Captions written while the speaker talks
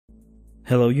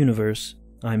Hello universe,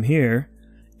 I'm here.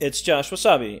 It's Josh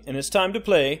Wasabi, and it's time to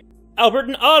play Albert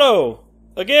and Otto!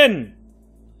 Again!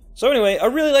 So anyway, I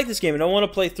really like this game, and I want to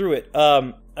play through it.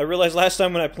 I realized last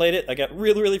time when I played it, I got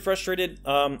really frustrated.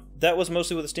 That was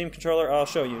mostly with a Steam controller. I'll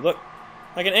show you. Look,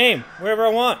 I can aim wherever I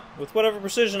want, with whatever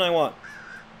precision I want.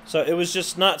 So it was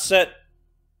just not set...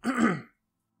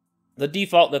 The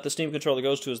default that the Steam controller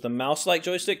goes to is the mouse-like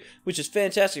joystick, which is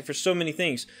fantastic for so many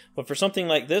things. But for something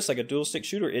like this, like a dual-stick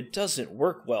shooter, it doesn't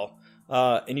work well.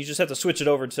 And you just have to switch it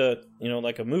over to, you know,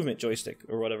 like a movement joystick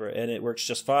or whatever, and it works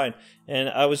just fine. And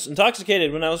I was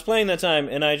intoxicated when I was playing that time,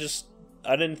 and I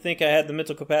didn't think I had the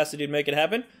mental capacity to make it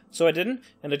happen, so I didn't,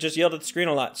 and I just yelled at the screen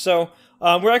a lot. So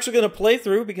we're actually going to play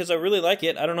through because I really like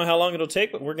it. I don't know how long it'll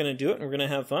take, but we're going to do it, and we're going to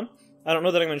have fun. I don't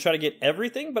know that I'm going to try to get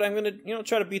everything, but I'm going to, you know,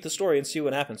 try to beat the story and see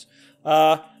what happens.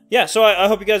 Yeah, so I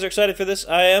hope you guys are excited for this.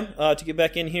 I am, to get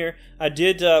back in here. I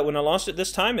did, when I launched it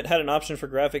this time, it had an option for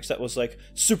graphics that was like,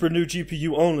 super new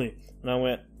GPU only. And I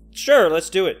went, sure,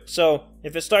 let's do it. So,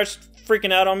 if it starts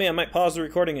freaking out on me, I might pause the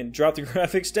recording and drop the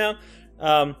graphics down.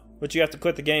 But you have to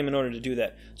quit the game in order to do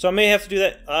that. So I may have to do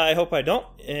that. I hope I don't.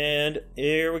 And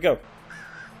here we go.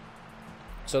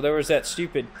 So there was that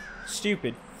stupid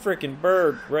freaking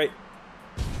bird, right?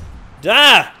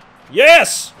 Ah!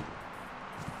 Yes!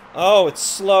 Oh, it's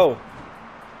slow.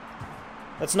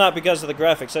 That's not because of the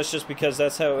graphics. That's just because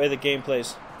that's how the game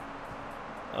plays.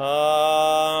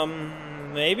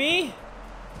 Maybe?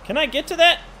 Can I get to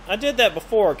that? I did that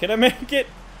before. Can I make it?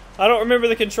 I don't remember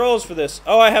the controls for this.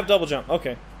 Oh, I have double jump.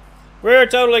 Okay. We're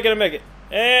totally gonna make it.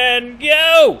 And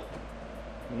go!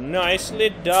 Nicely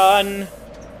done.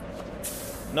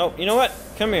 Nope. You know what?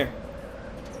 Come here.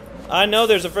 I know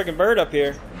there's a freaking bird up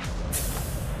here.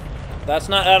 That's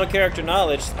not out of character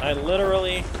knowledge. I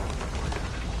literally...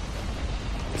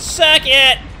 Suck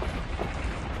it!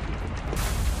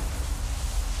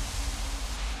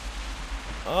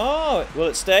 Oh, will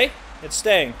it stay? It's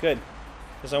staying. Good.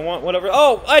 Because I want whatever...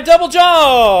 Oh, I double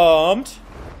jumped!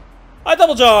 I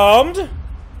double jumped!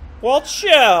 Well,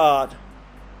 shit!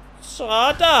 So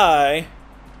I die.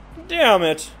 Damn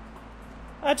it.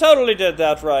 I totally did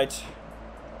that right.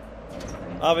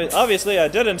 Obviously, I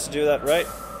didn't do that right.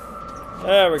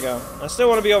 There we go. I still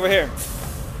want to be over here.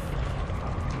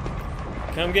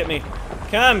 Come get me.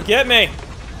 Come get me!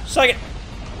 Suck it!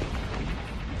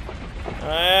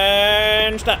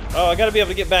 And stop. Oh, I gotta be able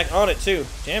to get back on it, too.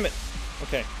 Damn it.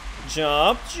 Okay.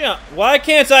 Jump, jump. Why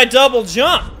can't I double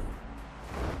jump?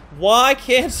 Why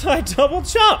can't I double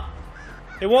jump?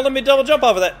 It won't let me double jump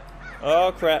off of that.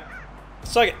 Oh, crap.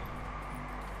 Suck it.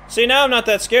 See, now I'm not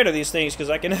that scared of these things because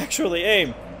I can actually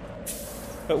aim.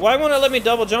 But why won't it let me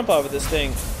double jump off of this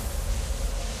thing?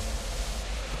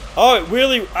 Oh, it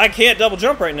really... I can't double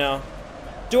jump right now.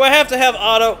 Do I have to have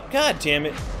Otto? God damn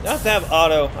it. I have to have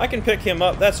Otto. I can pick him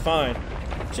up. That's fine.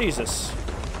 Jesus.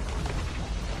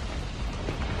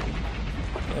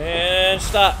 And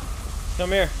stop.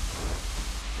 Come here.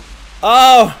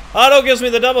 Oh! Otto gives me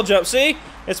the double jump. See?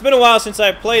 It's been a while since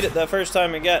I played it the first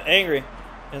time and got angry.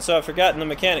 And so I've forgotten the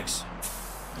mechanics.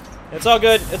 It's all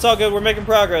good. It's all good. We're making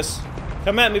progress.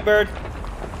 Come at me, bird.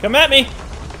 Come at me!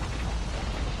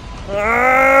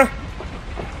 Alright,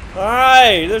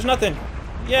 there's nothing.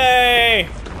 Yay!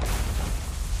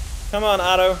 Come on,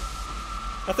 Otto.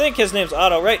 I think his name's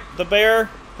Otto, right? The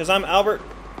bear, because I'm Albert.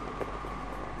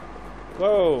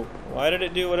 Whoa. Why did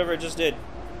it do whatever it just did?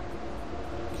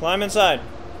 Climb inside.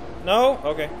 No?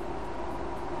 Okay.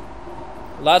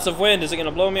 Lots of wind. Is it going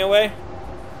to blow me away?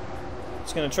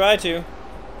 It's going to try to.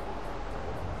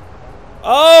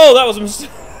 Oh, that was a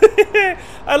mistake.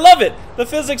 I love it. The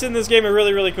physics in this game are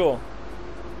really cool.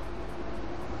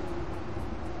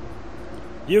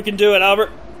 You can do it,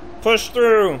 Albert. Push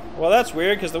through. Well, that's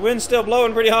weird because the wind's still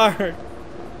blowing pretty hard.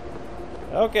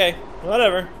 Okay,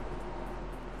 whatever.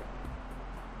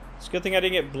 It's a good thing I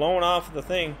didn't get blown off the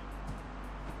thing.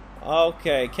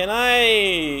 Okay, can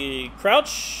I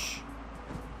crouch?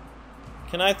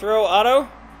 Can I throw Otto?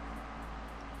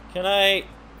 Can I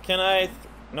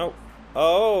nope.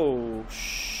 Oh,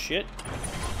 shit.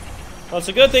 Well, it's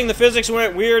a good thing the physics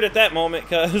went weird at that moment,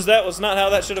 because that was not how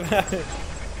that should have happened.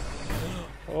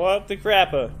 What the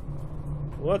crappa?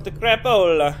 What the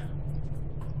crapola?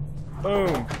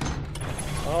 Boom.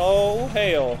 Oh,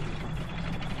 hell.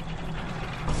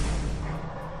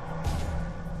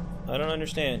 I don't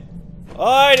understand. Oh,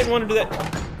 I didn't want to do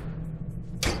that.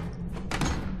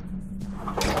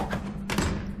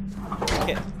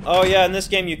 Oh yeah, in this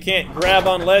game you can't grab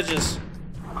on ledges.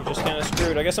 You're just kind of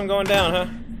screwed. I guess I'm going down, huh?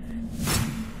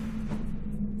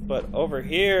 But over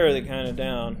here they're kind of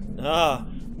down. Ah,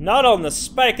 not on the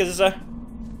spikes.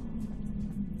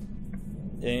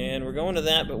 And we're going to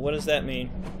that, but what does that mean?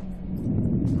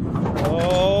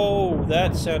 Oh,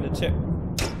 that sounded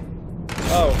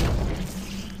oh.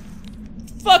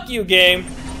 Fuck you, game.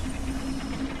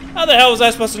 How the hell was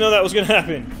I supposed to know that was gonna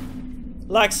happen?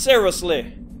 Like,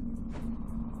 seriously.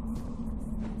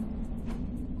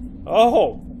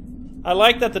 Oh. I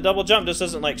like that the double jump just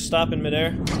doesn't, like, stop in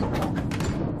midair.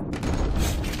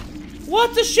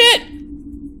 What the shit?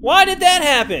 Why did that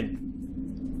happen?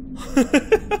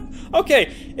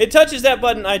 Okay, it touches that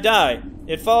button, I die.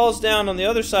 It falls down on the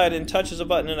other side and touches a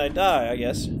button and I die, I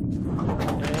guess.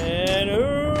 And...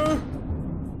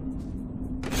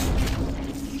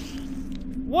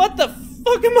 what the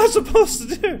fuck am I supposed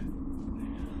to do?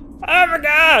 Oh my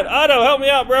god! Otto, help me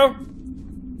out, bro!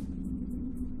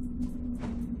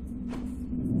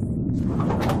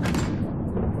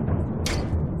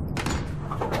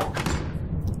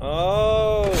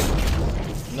 Oh.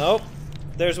 Nope.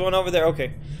 There's one over there.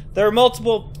 Okay. There are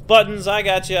multiple buttons. I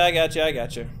got you. I got you. I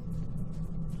got you.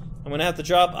 I'm gonna have to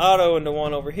drop Otto into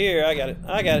one over here. I got it.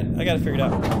 I got it. I got it figured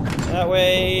out. That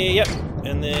way. Yep.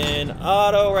 And then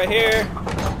Otto right here.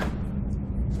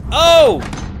 Oh!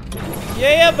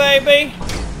 Yeah, baby!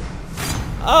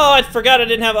 Oh, I forgot I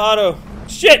didn't have Otto.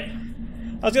 Shit!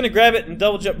 I was gonna grab it and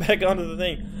double jump back onto the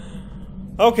thing.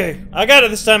 Okay, I got it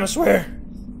this time, I swear.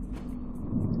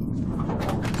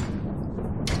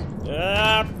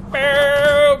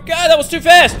 God, that was too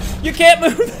fast! You can't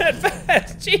move that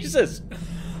fast! Jesus!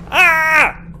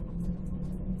 Ah!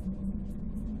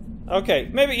 Okay,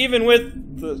 maybe even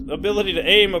with the ability to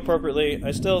aim appropriately,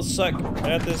 I still suck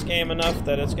at this game enough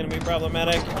that it's gonna be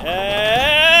problematic.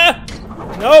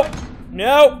 Nope!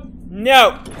 Nope!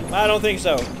 Nope! I don't think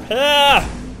so. Ah!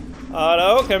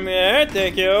 Otto, come here.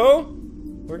 Thank you.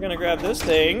 We're gonna grab this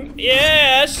thing.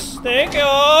 Yes! Thank you!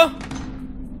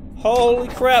 Holy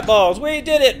crap balls. We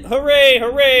did it! Hooray!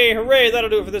 Hooray! Hooray!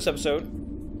 That'll do it for this episode.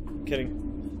 I'm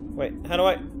kidding. Wait, how do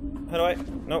I...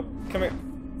 Nope. Come here.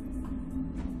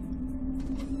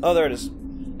 Oh, there it is.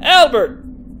 Albert!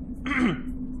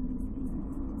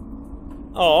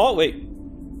 Oh, wait.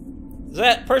 Does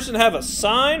that person have a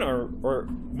sign or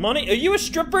money? Are you a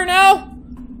stripper now?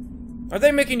 Are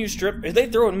they making you strip? Are they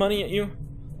throwing money at you?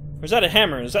 Or is that a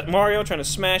hammer? Is that Mario trying to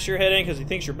smash your head in because he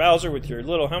thinks you're Bowser with your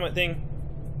little helmet thing?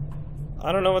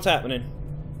 I don't know what's happening.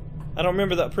 I don't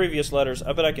remember the previous letters.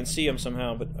 I bet I can see them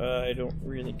somehow, but I don't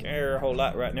really care a whole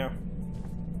lot right now.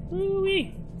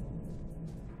 Woo-wee.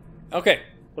 Okay,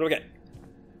 what do we got?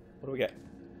 What do we got?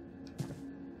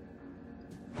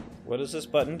 What does this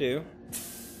button do?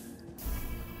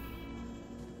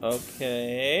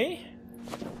 Okay.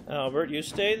 Albert, you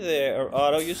stay there. Or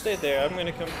Otto, you stay there. I'm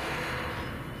gonna come...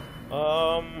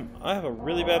 I have a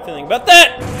really bad feeling about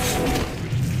that!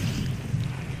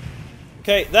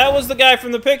 Okay, that was the guy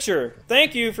from the picture.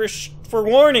 Thank you for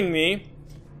warning me.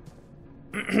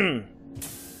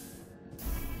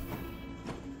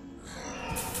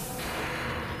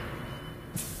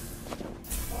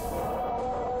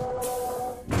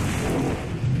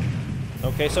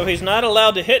 Okay, so he's not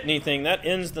allowed to hit anything. That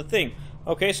ends the thing.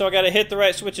 Okay, so I gotta hit the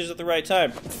right switches at the right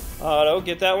time. Otto,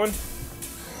 get that one.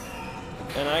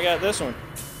 And I got this one.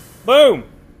 Boom!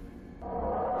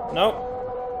 Nope.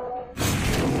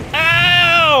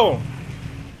 Ow!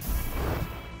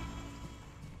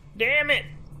 Damn it!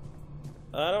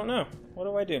 I don't know. What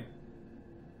do I do?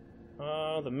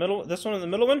 The middle... this one and the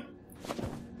middle one?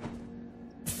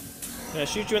 Can I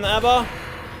shoot you in the eyeball?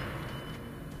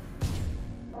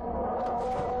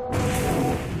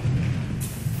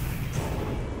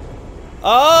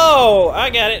 Oh! I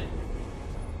got it.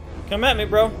 Come at me,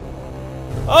 bro.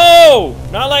 Oh!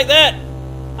 Not like that!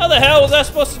 How the hell was I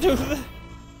supposed to do that?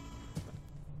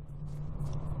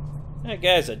 That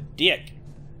guy's a dick.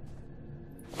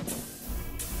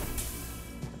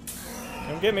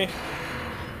 Come get me.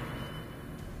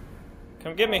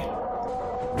 Come get me.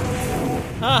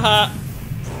 Haha.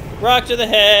 Rock to the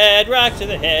head, rock to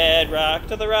the head, rock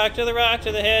to the rock to the rock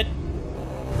to the head.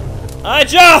 I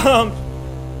jumped!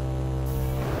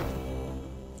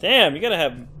 Damn, you gotta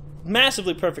have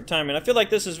massively perfect timing. I feel like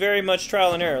this is very much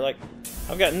trial and error. Like,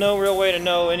 I've got no real way to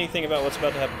know anything about what's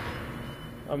about to happen.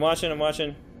 I'm watching, I'm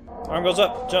watching. Arm goes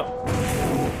up, jump.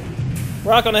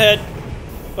 Rock on the head.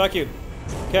 Fuck you.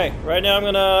 Okay, right now I'm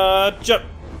gonna jump.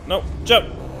 No,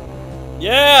 jump.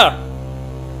 Yeah!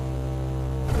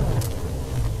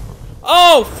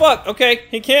 Oh, fuck! Okay,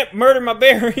 he can't murder my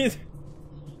bear either.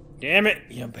 Damn it,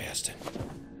 you bastard.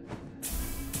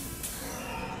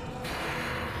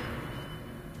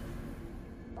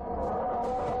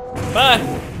 Bye!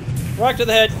 Rock to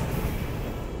the head.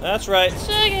 That's right.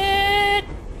 Sing it!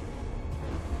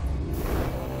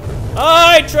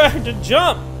 I tried to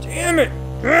jump! Damn it!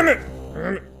 Damn it!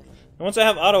 Damn it! And once I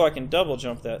have Otto, I can double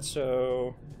jump that,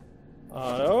 so...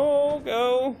 Otto,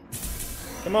 go!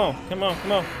 Come on, come on,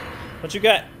 come on. What you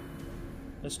got?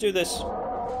 Let's do this.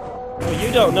 What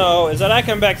you don't know is that I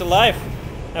come back to life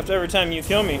after every time you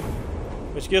kill me,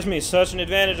 which gives me such an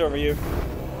advantage over you.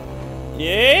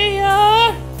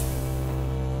 Yeah!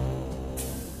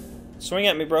 Swing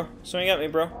at me, bro. Swing at me,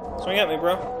 bro. Swing at me,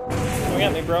 bro. Swing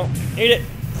at me, bro. Eat it!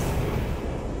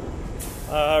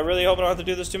 I really hope I don't have to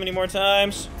do this too many more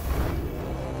times.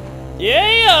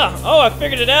 Yeah! Oh, I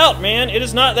figured it out, man. It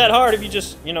is not that hard if you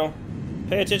just, you know,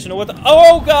 pay attention to what the...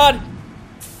 Oh, God!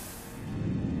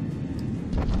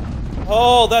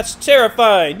 Oh, that's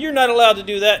terrifying. You're not allowed to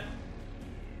do that.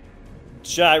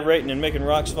 Gyrating and making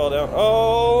rocks fall down.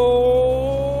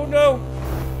 Oh, no.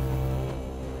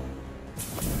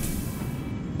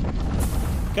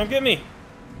 Come get me.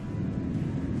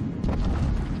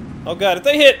 Oh, God. If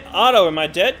they hit Otto, am I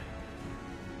dead?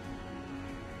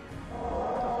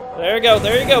 There you go.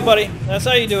 There you go, buddy. That's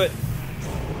how you do it.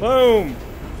 Boom.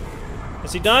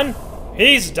 Is he done?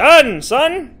 He's done,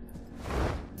 son.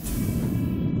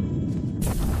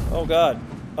 Oh, God.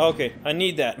 Okay, I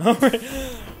need that. Alright.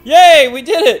 Yay, we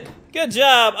did it! Good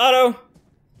job, Otto!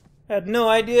 I had no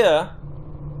idea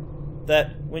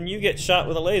that when you get shot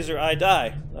with a laser, I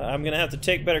die. I'm gonna have to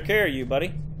take better care of you,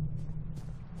 buddy.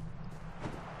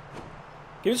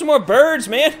 Give me some more birds,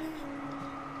 man!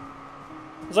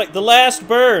 It's like the last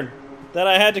bird that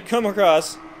I had to come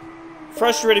across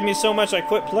frustrated me so much I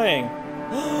quit playing.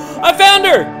 I found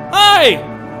her! Hi!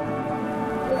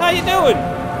 How you doing?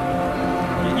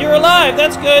 You're alive,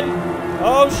 that's good.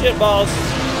 Oh, shit balls.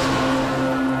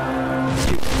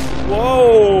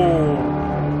 Whoa.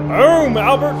 Boom,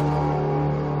 Albert.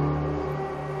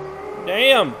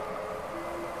 Damn.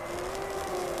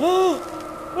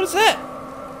 What is that?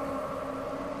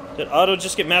 Did Otto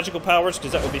just get magical powers?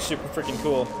 Because that would be super freaking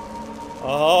cool.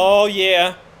 Oh,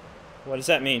 yeah. What does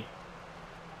that mean?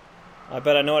 I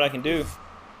bet I know what I can do.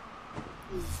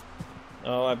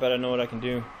 Oh, I bet I know what I can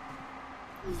do.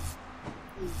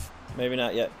 Maybe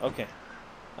not yet. Okay.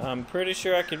 I'm pretty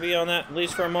sure I can be on that, at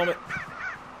least for a moment.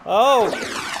 Oh!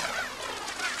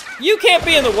 You can't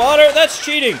be in the water! That's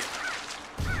cheating!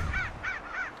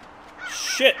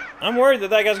 Shit. I'm worried that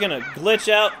that guy's gonna glitch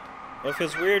out of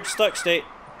his weird stuck state.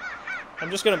 I'm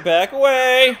just gonna back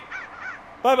away!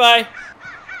 Bye-bye!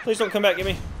 Please don't come back, get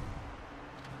me.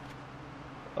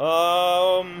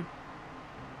 Oh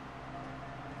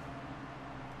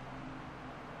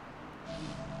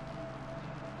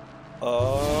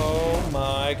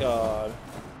my god.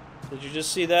 Did you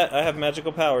just see that? I have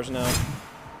magical powers now.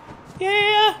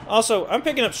 Yeah! Also, I'm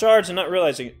picking up shards and not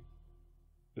realizing it.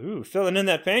 Ooh, filling in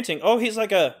that painting. Oh, he's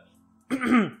like a...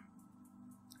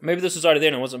 Maybe this was already there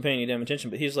and I wasn't paying any damn attention,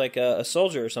 but he's like a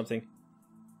soldier or something.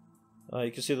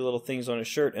 You can see the little things on his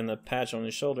shirt and the patch on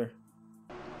his shoulder.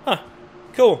 Huh.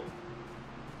 Cool.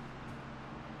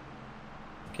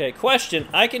 Okay, question.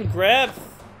 I can grab...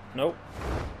 Nope.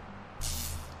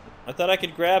 I thought I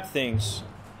could grab things.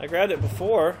 I grabbed it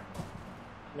before.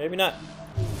 Maybe not.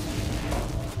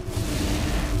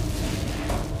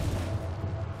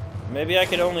 Maybe I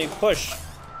could only push.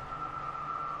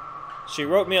 She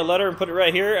wrote me a letter and put it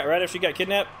right here, right after she got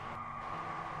kidnapped.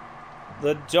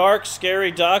 The dark,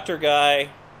 scary doctor guy.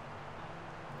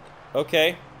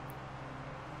 Okay.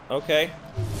 Okay.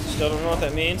 Still don't know what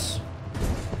that means.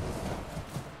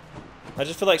 I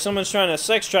just feel like someone's trying to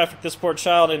sex traffic this poor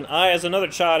child, and I, as another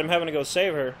child, am having to go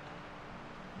save her.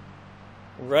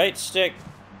 Right stick.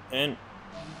 And...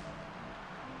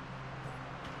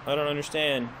 I don't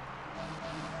understand.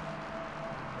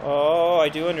 Oh, I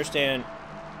do understand.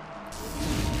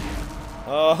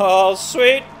 Oh,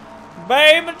 sweet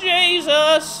baby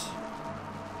Jesus!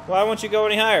 Why won't you go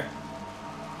any higher?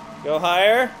 Go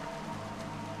higher?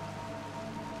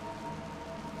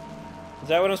 Is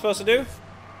that what I'm supposed to do?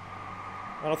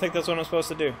 I don't think that's what I'm supposed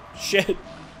to do. Shit!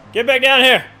 Get back down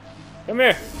here! Come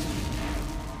here!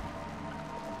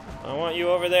 I want you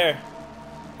over there.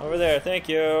 Over there, thank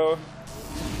you.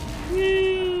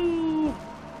 Woo!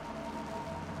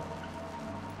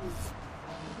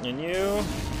 And you...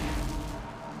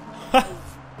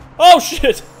 Oh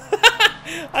shit!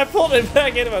 I pulled it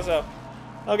back into myself.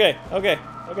 Okay, okay,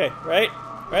 okay, right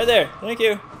there, thank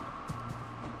you.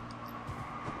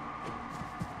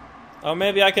 Oh,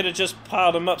 maybe I could have just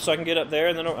piled them up so I can get up there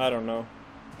and then, I don't know.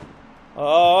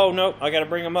 Oh, no, I gotta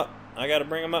bring them up. I gotta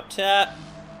bring them up, chat.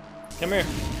 Come here.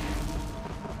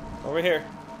 Over here.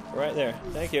 Right there.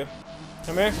 Thank you.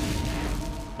 Come here.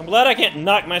 I'm glad I can't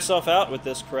knock myself out with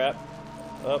this crap.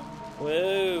 Up.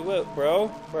 Whoa, whoa,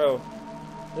 bro. Bro.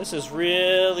 This is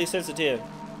really sensitive.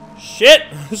 Shit!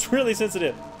 It's really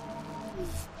sensitive.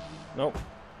 Nope.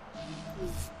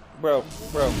 Bro.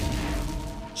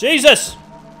 Jesus!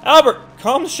 Albert,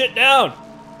 calm the shit down!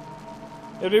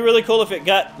 It'd be really cool if it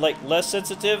got, like, less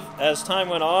sensitive as time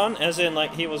went on, as in,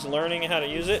 like, he was learning how to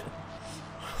use it.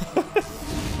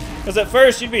 Because at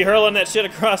first, you'd be hurling that shit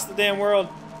across the damn world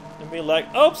and be like,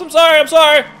 oops, I'm sorry,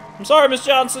 Miss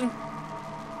Johnson.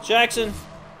 Jackson.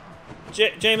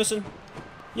 Jameson.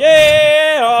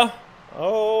 Yeah!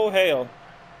 Oh, hail.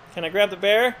 Can I grab the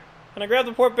bear? Can I grab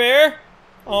the poor bear?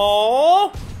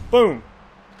 Oh, boom.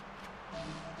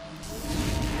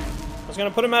 I was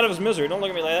gonna put him out of his misery. Don't look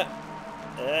at me like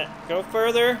that. Go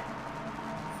further.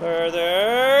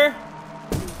 Further.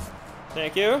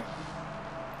 Thank you.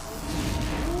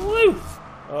 Woo!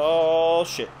 Oh,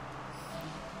 shit.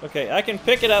 Okay, I can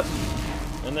pick it up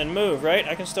and then move, right?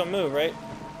 I can still move, right?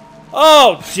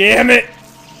 Oh, damn it!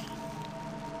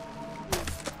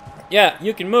 Yeah,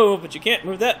 you can move, but you can't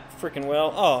move that freaking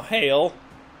well. Oh, hail.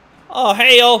 Oh,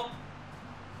 hail!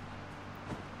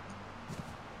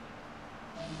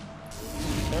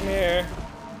 Come here.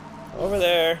 Over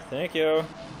there. Thank you.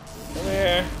 Come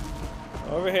here.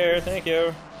 Over here. Thank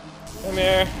you. Come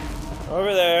here.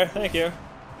 Over there. Thank you.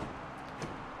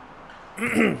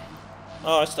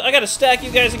 Oh, I gotta stack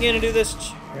you guys again to do this.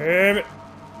 Damn it.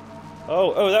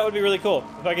 Oh, that would be really cool.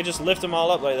 If I could just lift them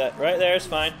all up like that. Right there, it's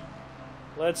fine.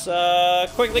 Let's,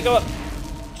 quickly go up.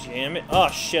 Damn it. Oh,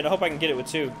 shit. I hope I can get it with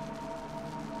two.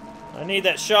 I need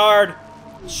that shard.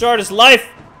 Shard is life.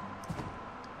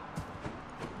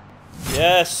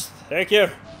 Yes. Thank you.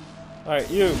 Alright,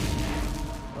 you.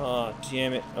 Oh,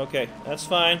 damn it. Okay, that's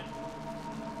fine.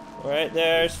 Right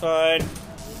there, it's fine.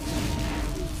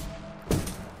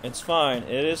 It's fine.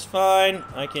 It is fine.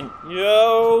 I can...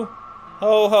 Yo!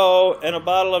 Ho ho, and a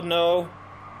bottle of no.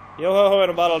 Yo ho ho,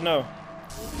 and a bottle of no.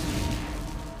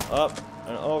 Up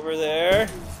and over there.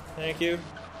 Thank you.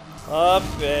 Up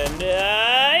and...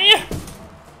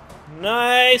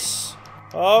 Nice!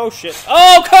 Oh, shit.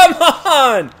 Oh, come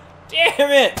on!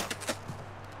 Damn it!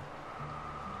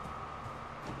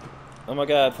 Oh my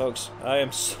god, folks. I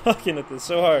am sucking at this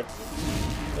so hard.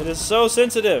 It is so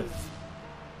sensitive.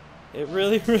 It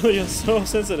really, really is so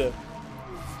sensitive.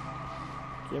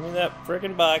 Give me that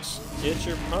frickin' box. Get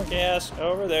your punk ass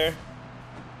over there.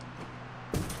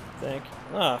 Thank you.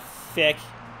 Ah, feck.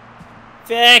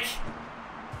 Feck!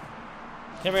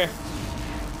 Come here.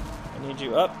 I need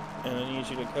you up, and I need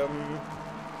you to come...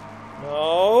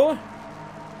 No.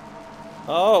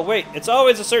 Oh, wait. It's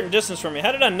always a certain distance from me.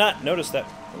 How did I not notice that?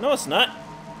 No, it's not.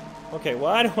 Okay,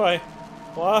 why do I...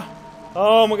 Why?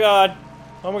 Oh my god.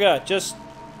 Oh my god. Just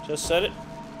set it.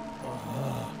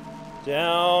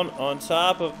 Down on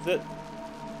top of the... Do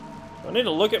I need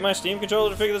to look at my Steam controller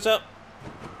to figure this out?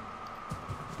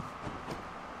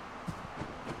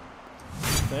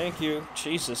 Thank you.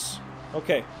 Jesus.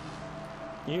 Okay.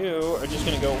 You are just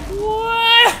gonna go...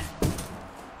 What?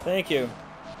 Thank you.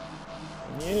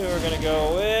 You are gonna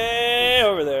go way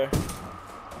over there.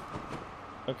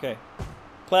 Okay.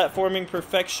 Platforming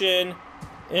perfection.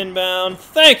 Inbound.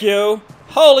 Thank you!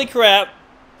 Holy crap!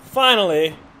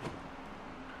 Finally!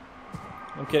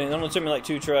 I'm kidding. That only took me like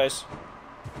 2 tries.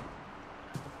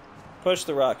 Push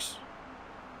the rocks.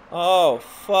 Oh,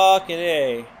 fucking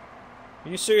A. Are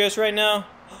you serious right now?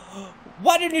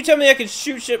 Why didn't you tell me I could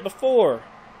shoot shit before?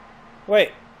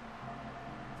 Wait.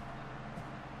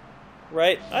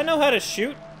 Right? I know how to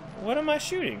shoot. What am I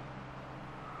shooting?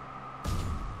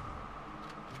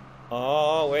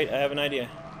 Oh, wait. I have an idea.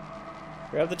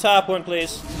 Grab the top one,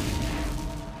 please.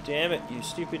 Damn it, you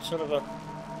stupid son of a...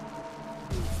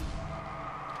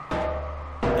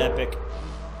 Epic.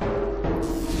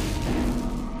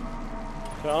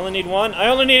 So I only need one? I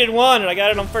only needed one, and I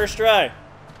got it on first try.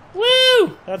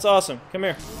 Woo! That's awesome. Come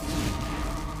here.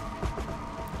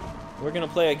 We're gonna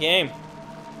play a game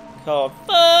called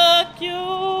Fuck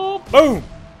You! Boom!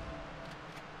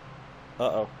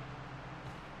 Uh-oh.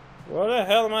 What the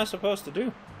hell am I supposed to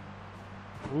do?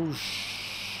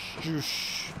 Whoosh.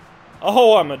 Whoosh.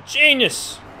 Oh, I'm a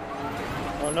genius!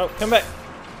 Oh, no. Come back.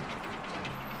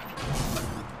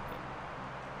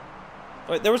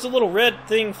 Wait, there was a little red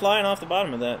thing flying off the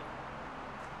bottom of that.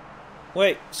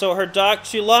 Wait, so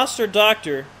she lost her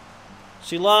doctor.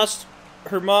 She lost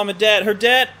her mom and dad. Her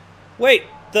dad... Wait,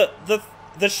 the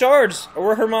shards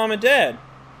were her mom and dad.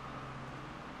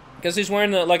 Because he's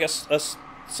wearing like a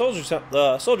soldier's hat.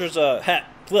 Blah.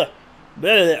 Blah,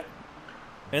 blah.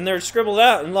 And they're scribbled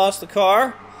out and lost the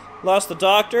car. Lost the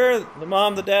doctor, the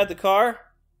mom, the dad, the car.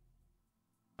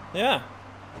 Yeah.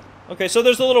 Okay, so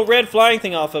there's a little red flying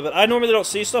thing off of it. I normally don't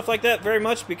see stuff like that very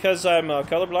much because I'm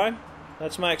colorblind.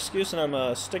 That's my excuse, and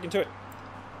I'm sticking to it.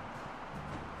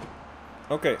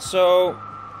 Okay, so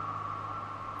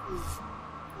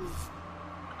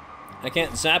I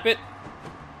can't zap it.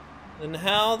 Then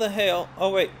how the hell? Oh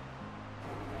wait.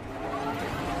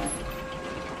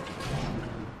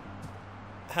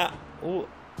 How? Ooh.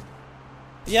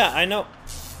 Yeah, I know.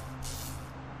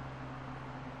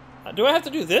 Do I have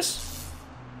to do this?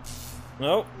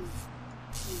 Nope.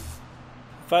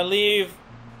 If I leave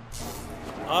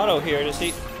Otto here, does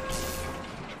he?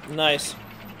 Nice.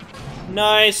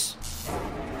 Nice.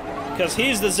 Because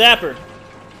he's the zapper.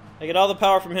 I get all the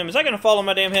power from him. Is that going to fall on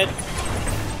my damn head?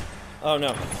 Oh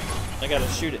no. I gotta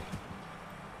shoot it.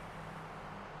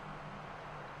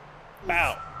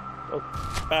 Bow. Oh,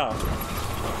 bow.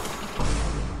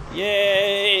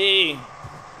 Yay!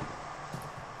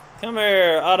 Come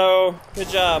here, Otto. Good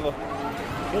job.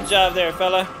 Good job there,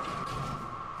 fella.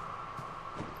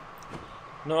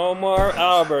 No more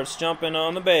Alberts jumping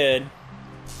on the bed.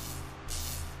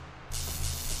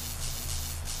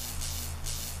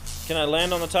 Can I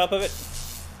land on the top of it?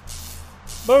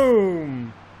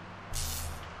 Boom!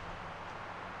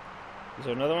 Is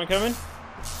there another one coming?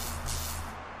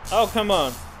 Oh, come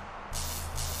on.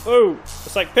 Ooh,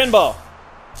 it's like pinball.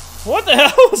 What the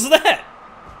hell was that?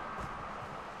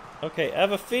 Okay, I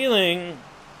have a feeling...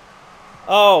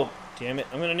 Oh, damn it.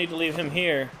 I'm going to need to leave him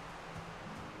here.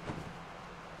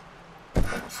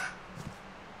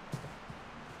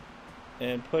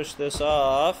 And push this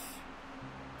off.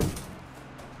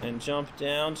 And jump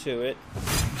down to it.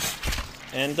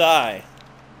 And die.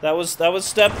 That was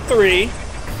step 3.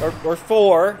 Or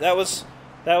 4. That was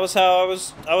how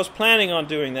I was planning on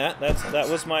doing that. That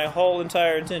was my whole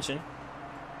entire intention.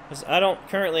 Because I don't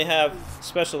currently have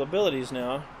special abilities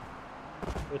now.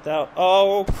 Without...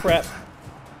 Oh, crap.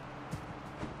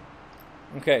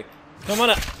 Okay. Come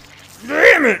on up.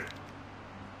 Damn it!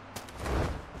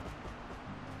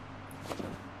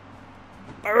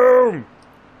 Boom!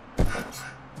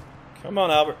 Come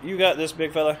on, Albert. You got this,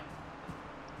 big fella.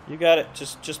 You got it.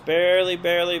 Just barely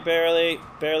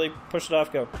push it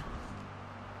off. Go.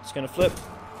 It's gonna flip.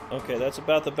 Okay, that's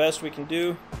about the best we can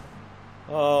do.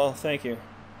 Oh, thank you.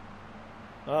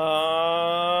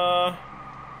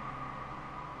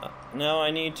 Now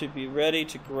I need to be ready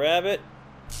to grab it.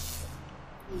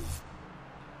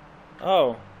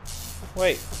 Oh.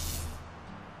 Wait.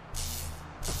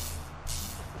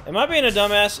 Am I being a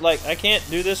dumbass? Like, I can't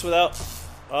do this without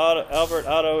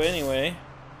Otto anyway.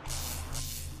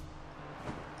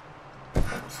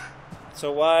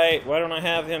 So why don't I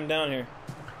have him down here?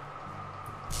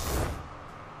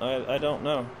 I don't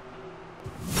know.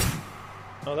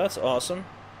 Oh, that's awesome.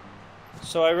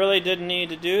 So I really didn't need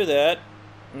to do that.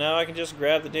 Now I can just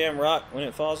grab the damn rock when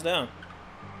it falls down.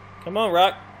 Come on,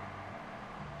 rock.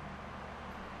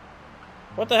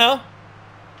 What the hell?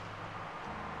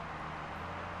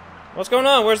 What's going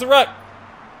on? Where's the rock?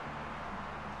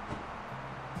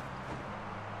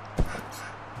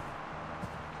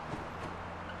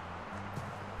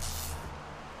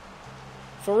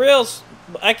 For reals,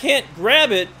 I can't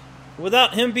grab it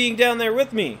without him being down there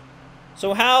with me.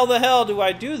 So how the hell do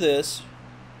I do this?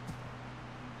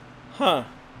 Huh.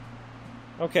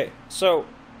 Okay, so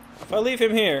if I leave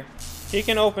him here, he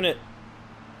can open it.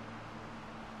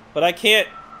 But I can't...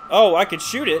 Oh, I could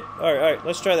shoot it. Alright,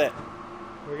 let's try that.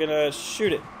 We're gonna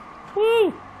shoot it.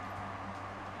 Woo!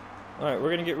 Alright, we're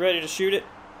gonna get ready to shoot it.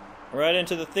 Right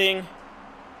into the thing.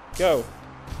 Go.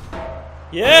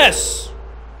 Yes!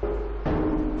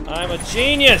 I'm a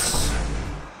genius!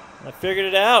 I figured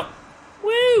it out.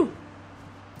 Woo!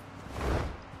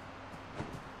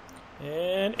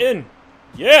 And in.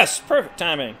 Yes! Perfect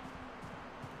timing.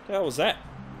 What the hell was that?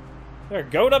 Is there a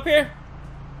goat up here?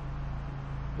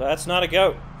 That's not a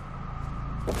goat.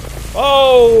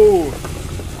 Oh!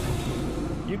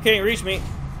 You can't reach me.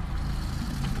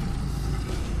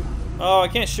 Oh, I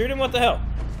can't shoot him? What the hell?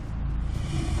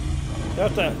 Do I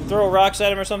have to throw rocks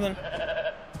at him or something?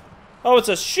 Oh, it's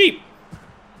a sheep.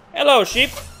 Hello,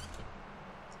 sheep.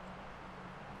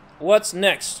 What's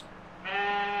next?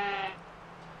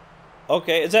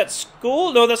 Okay, is that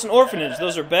school? No, that's an orphanage.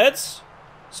 Those are beds.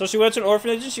 So she went to an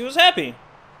orphanage and she was happy.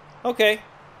 Okay.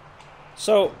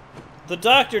 So, the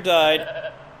doctor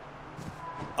died.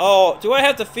 Oh, do I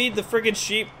have to feed the friggin'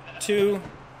 sheep to...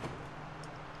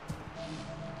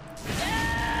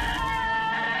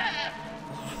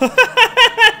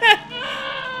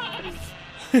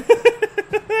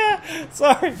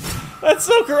 Sorry. That's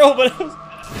so cruel, but it was...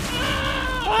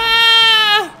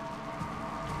 Ah!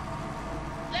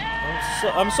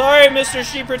 I'm sorry, Mr.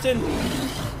 Sheeperton.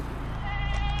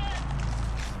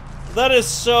 That is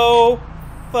so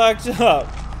fucked up.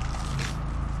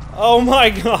 Oh my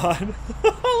god.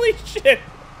 Holy shit.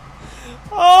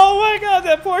 Oh my god,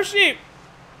 that poor sheep.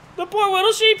 The poor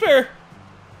little sheeper.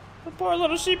 The poor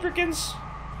little sheeperkins.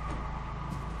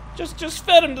 Just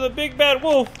fed him to the big bad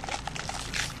wolf.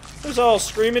 He was all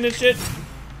screaming and shit.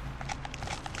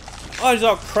 Oh, he's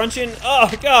all crunching.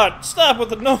 Oh god, stop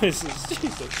with the noises.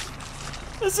 Jesus.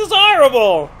 This is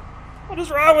horrible. What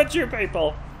is wrong with you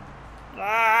people?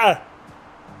 Ah.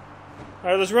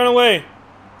 Alright, let's run away.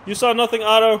 You saw nothing,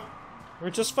 Otto. We're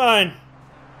just fine.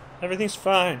 Everything's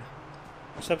fine.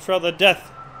 Except for all the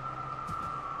death.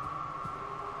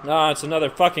 Ah, it's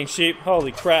another fucking sheep.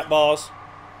 Holy crap balls.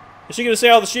 Is she gonna say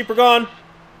all the sheep are gone?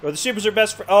 Or the sheep is her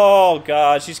best friend? Oh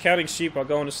god, she's counting sheep while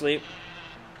going to sleep.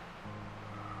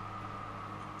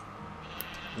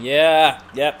 Yeah,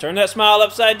 yep, turn that smile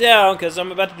upside down, because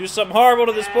I'm about to do something horrible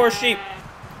to this poor sheep.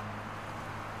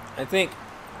 I think.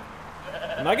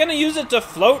 Am I gonna use it to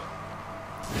float?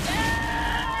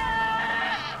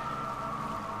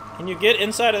 Can you get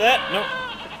inside of that? Nope.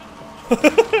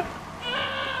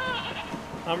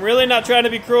 I'm really not trying to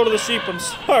be cruel to the sheep. I'm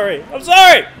sorry. I'm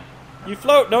sorry! You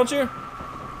float, don't you?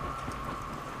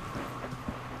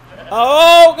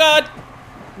 Oh, God!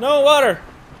 No water.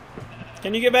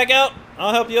 Can you get back out?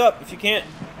 I'll help you up if you can't.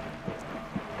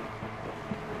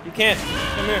 You can't.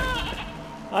 Come here.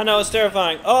 I know, it's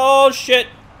terrifying. Oh, shit.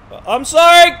 I'm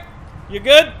sorry! You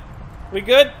good? We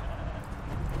good?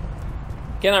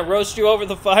 Can I roast you over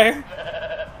the fire?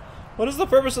 What is the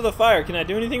purpose of the fire? Can I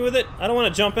do anything with it? I don't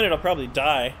want to jump in it. I'll probably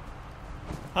die.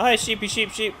 Hi, sheepy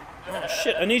sheep sheep. Oh,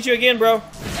 shit. I need you again, bro.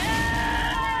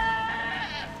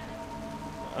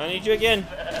 I need you again.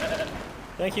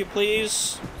 Thank you,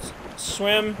 please.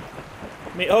 Swim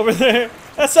me over there.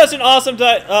 That's such an awesome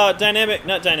dynamic.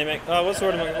 Not dynamic. What's the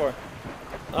word I'm looking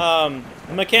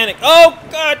for? Mechanic. Oh,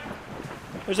 God!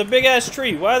 There's a big-ass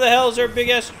tree. Why the hell is there a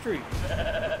big-ass tree?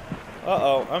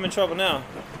 Uh-oh. I'm in trouble now.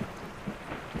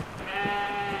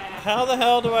 How the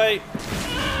hell do I...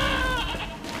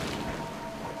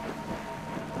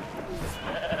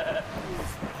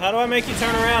 How do I make you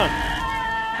turn around?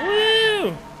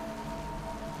 Woo!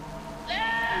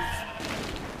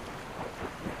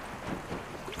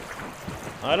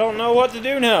 I don't know what to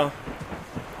do now.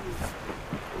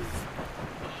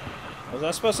 Was I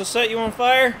supposed to set you on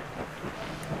fire?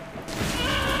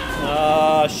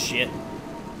 Oh, shit.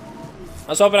 I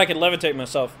was hoping I could levitate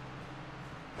myself.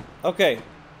 Okay.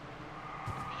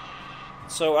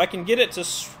 So I can get it to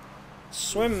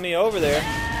swim me over there.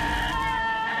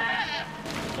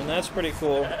 And that's pretty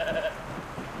cool.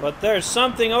 But there's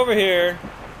something over here.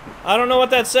 I don't know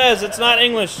what that says. It's not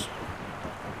English.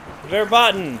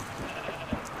 Verboten.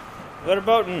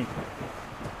 Verboten.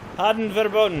 Hadden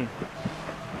verboten.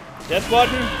 Death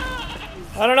button?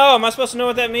 I don't know. Am I supposed to know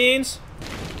what that means?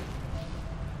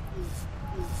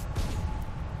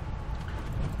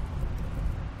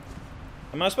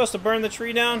 Am I supposed to burn the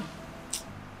tree down?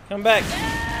 Come back.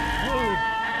 Ooh.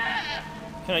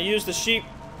 Can I use the sheep?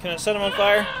 Can I set them on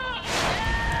fire?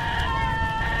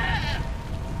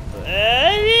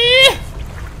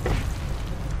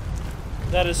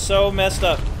 That is so messed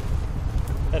up.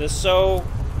 That is so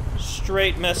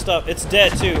straight messed up. It's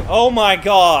dead too. Oh my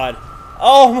god.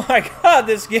 Oh my god,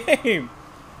 this game.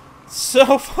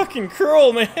 So fucking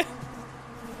cruel, man.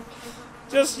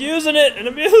 Just using it and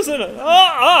abusing it.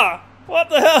 What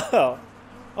the hell?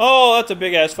 Oh, that's a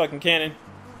big ass fucking cannon.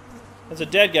 That's a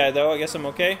dead guy though. I guess I'm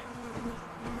okay.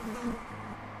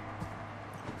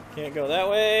 Can't go that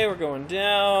way. We're going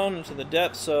down into the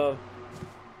depths of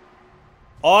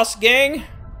Osgang.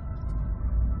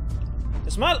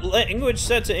 Is my language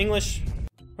set to English?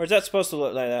 Or is that supposed to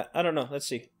look like that? I don't know. Let's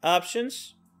see.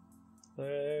 Options.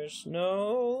 There's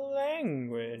no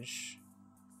language.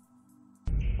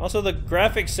 Also, the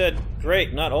graphics said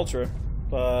great, not ultra.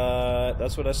 But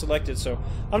that's what I selected, so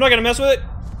I'm not gonna mess with it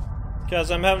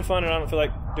because I'm having fun and I don't feel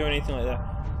like doing anything like that.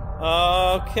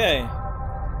 Okay.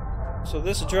 So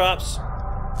this drops.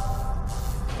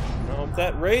 No,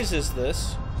 that raises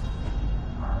this.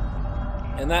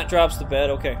 And that drops the bed.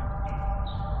 Okay.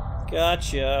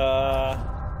 Gotcha.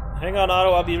 Hang on,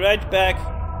 Otto. I'll be right back.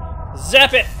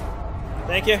 Zap it!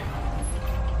 Thank you.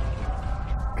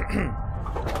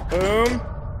 Boom.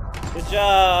 Good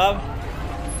job.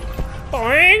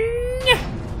 Boing!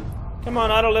 Come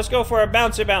on, Otto. Let's go for a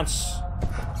bouncy bounce.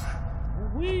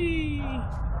 Whee!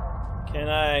 Can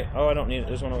I... Oh, I don't need it.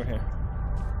 There's one over here.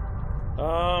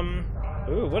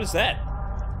 Ooh, what is that?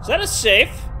 Is that a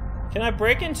safe? Can I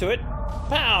break into it?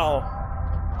 Pow!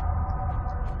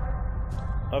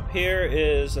 Up here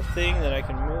is a thing that I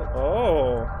can move.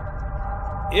 Oh!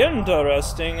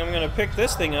 Interesting. I'm gonna pick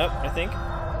this thing up, I think.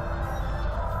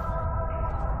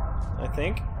 I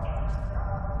think.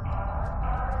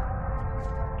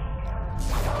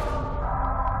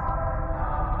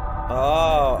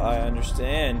 Oh, I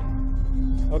understand.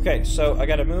 Okay, so I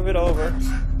gotta move it over.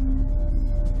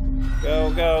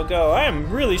 Go, go, go. I am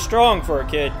really strong for a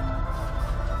kid.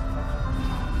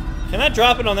 Can I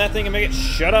drop it on that thing and make it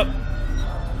shut up?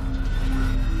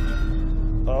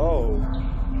 Oh.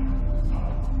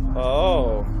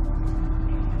 Oh.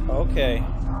 Okay.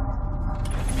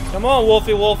 Come on,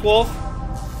 Wolfie, Wolf, Wolf.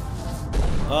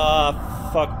 Ah,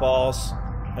 fuck balls.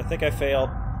 I think I failed.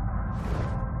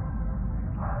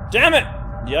 Damn it!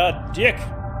 Ya dick.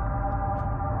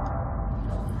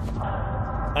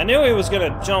 I knew he was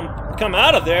gonna come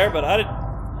out of there, but I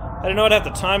didn't know I'd have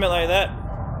to time it like that.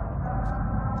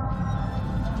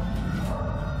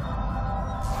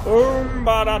 Boom,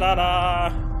 ba da da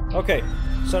da. Okay,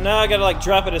 so now I gotta like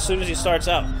drop it as soon as he starts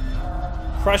out.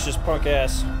 Crush his punk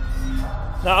ass.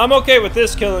 Now I'm okay with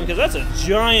this killing because that's a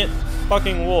giant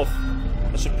fucking wolf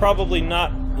that should probably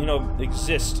not, you know,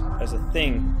 exist as a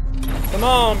thing. Come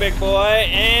on, big boy,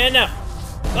 and now.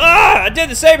 Ah! I did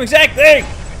the same exact thing!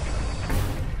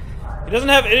 He doesn't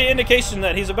have any indication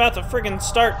that he's about to friggin'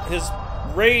 start his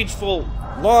rageful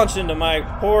launch into my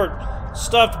poor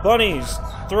stuffed bunny's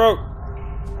throat.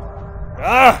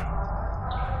 Ah!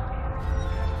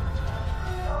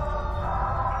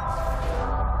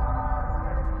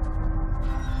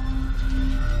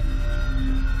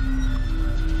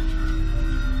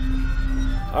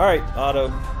 Alright,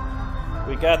 Otto.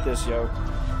 We got this, yo.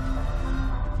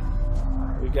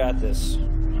 We got this.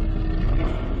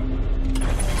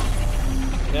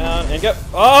 Down and go.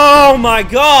 Oh my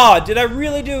god! Did I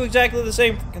really do exactly the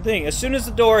same thing? As soon as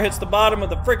the door hits the bottom of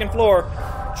the frickin' floor,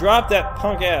 drop that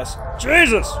punk ass.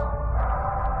 Jesus!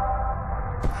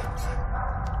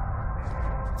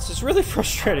 This is really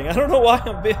frustrating. I don't know why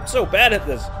I'm being so bad at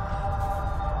this.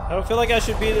 I don't feel like I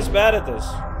should be this bad at this.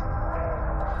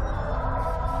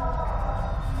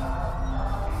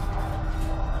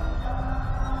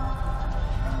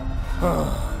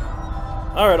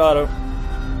 Alright, Otto.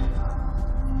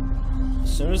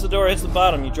 As soon as the door hits the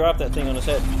bottom, you drop that thing on his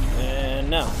head. And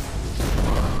now.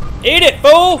 Eat it,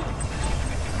 fool!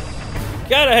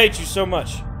 God, I hate you so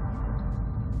much.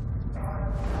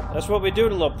 That's what we do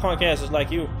to little punk asses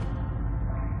like you.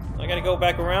 I gotta go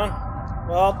back around?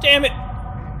 Well, damn it!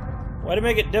 Way to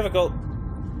make it difficult.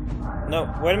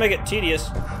 No, way to make it tedious.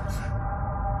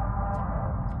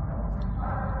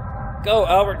 Go,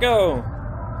 Albert, go!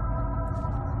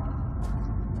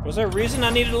 Was there a reason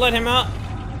I needed to let him out?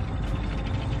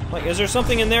 Like, is there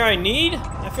something in there I need?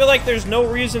 I feel like there's no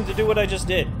reason to do what I just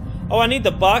did. Oh, I need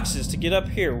the boxes to get up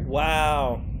here.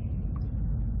 Wow.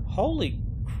 Holy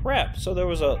crap. So there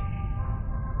was a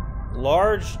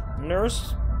large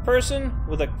nurse person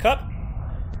with a cup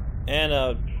and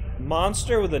a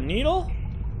monster with a needle?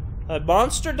 A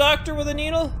monster doctor with a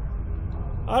needle?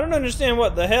 I don't understand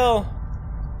what the hell.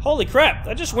 Holy crap.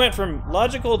 I just went from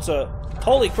logical to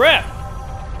holy crap.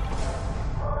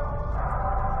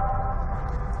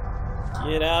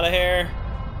 Get out of here.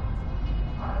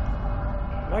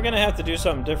 Am I gonna have to do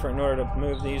something different in order to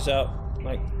move these out?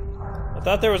 Like, I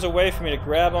thought there was a way for me to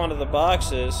grab onto the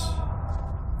boxes.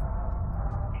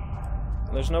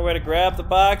 There's no way to grab the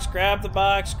box, grab the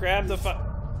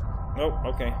Nope,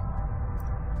 okay.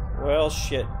 Well,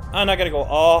 shit. I'm not gonna go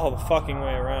all the fucking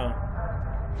way around.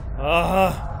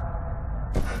 I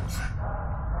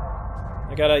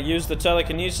gotta use the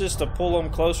telekinesis to pull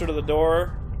them closer to the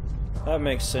door. That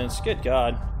makes sense. Good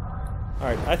God.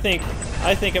 Alright, I think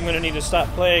I'm gonna need to stop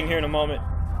playing here in a moment.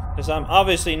 Because I'm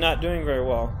obviously not doing very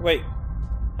well. Wait.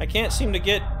 I can't seem to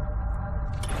get...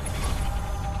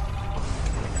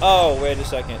 Oh, wait a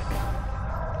second.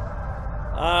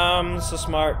 I'm so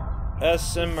smart.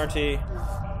 SMRT.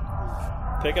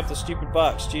 Pick up the stupid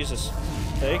box. Jesus.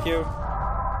 Thank you.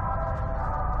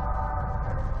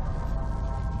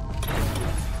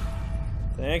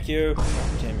 Thank you.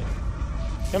 Damn it.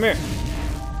 Come here.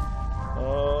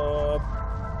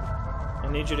 I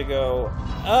need you to go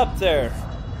up there.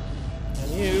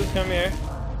 And you come here.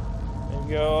 And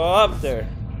go up there.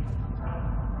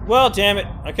 Well, damn it.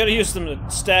 I could have used them to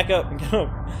stack up and go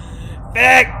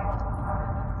back.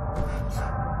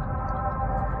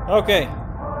 Okay.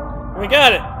 We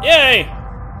got it. Yay!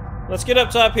 Let's get up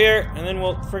top here, and then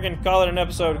we'll friggin' call it an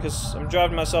episode, because I'm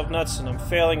driving myself nuts, and I'm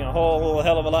failing a whole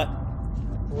hell of a lot.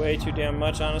 Way too damn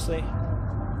much, honestly.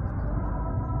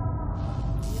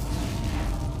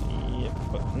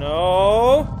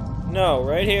 No, no,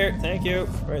 right here. Thank you.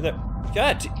 Right there.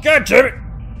 God damn it!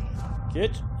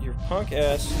 Get your punk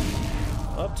ass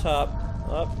up top,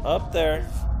 up there.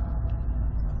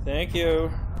 Thank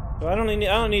you. Well, I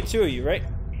don't need two of you, right?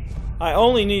 I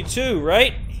only need two,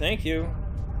 right? Thank you.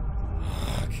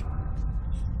 Fuck.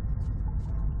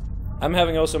 I'm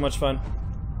having oh so much fun.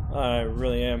 I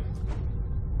really am.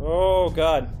 Oh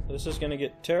god, this is gonna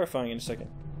get terrifying in a second.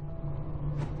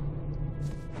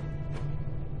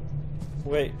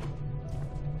 Wait.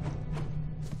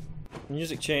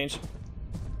 Music change.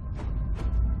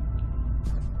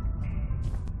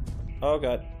 Oh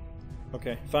god.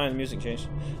 Okay, fine, the music changed.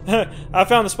 I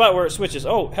found the spot where it switches.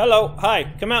 Oh, hello,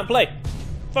 hi, come out and play.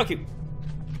 Fuck you.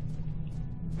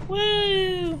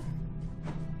 Woo!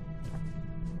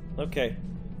 Okay.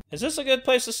 Is this a good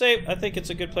place to save? I think it's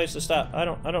a good place to stop. I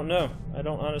don't know. I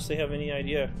don't honestly have any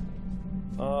idea.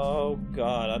 Oh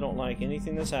god, I don't like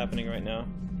anything that's happening right now.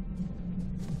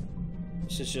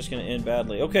 This is just gonna end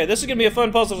badly. Okay, this is gonna be a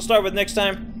fun puzzle to start with next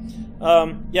time.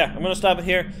 Yeah, I'm gonna stop it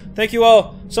here. Thank you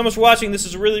all so much for watching. This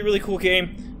is a really, really cool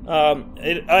game.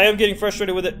 I am getting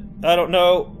frustrated with it. I don't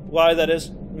know why that is.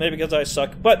 Maybe because I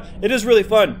suck. But it is really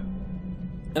fun.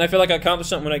 And I feel like I accomplish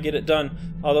something when I get it done.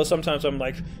 Although sometimes I'm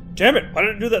like, damn it, why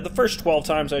didn't I do that the first 12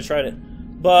 times I tried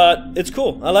it? But it's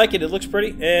cool. I like it. It looks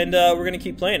pretty. And we're gonna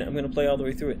keep playing it. I'm gonna play all the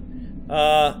way through it.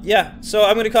 Yeah, so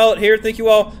I'm gonna call it here. Thank you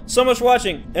all so much for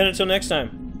watching. And until next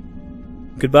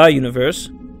time. Goodbye, universe.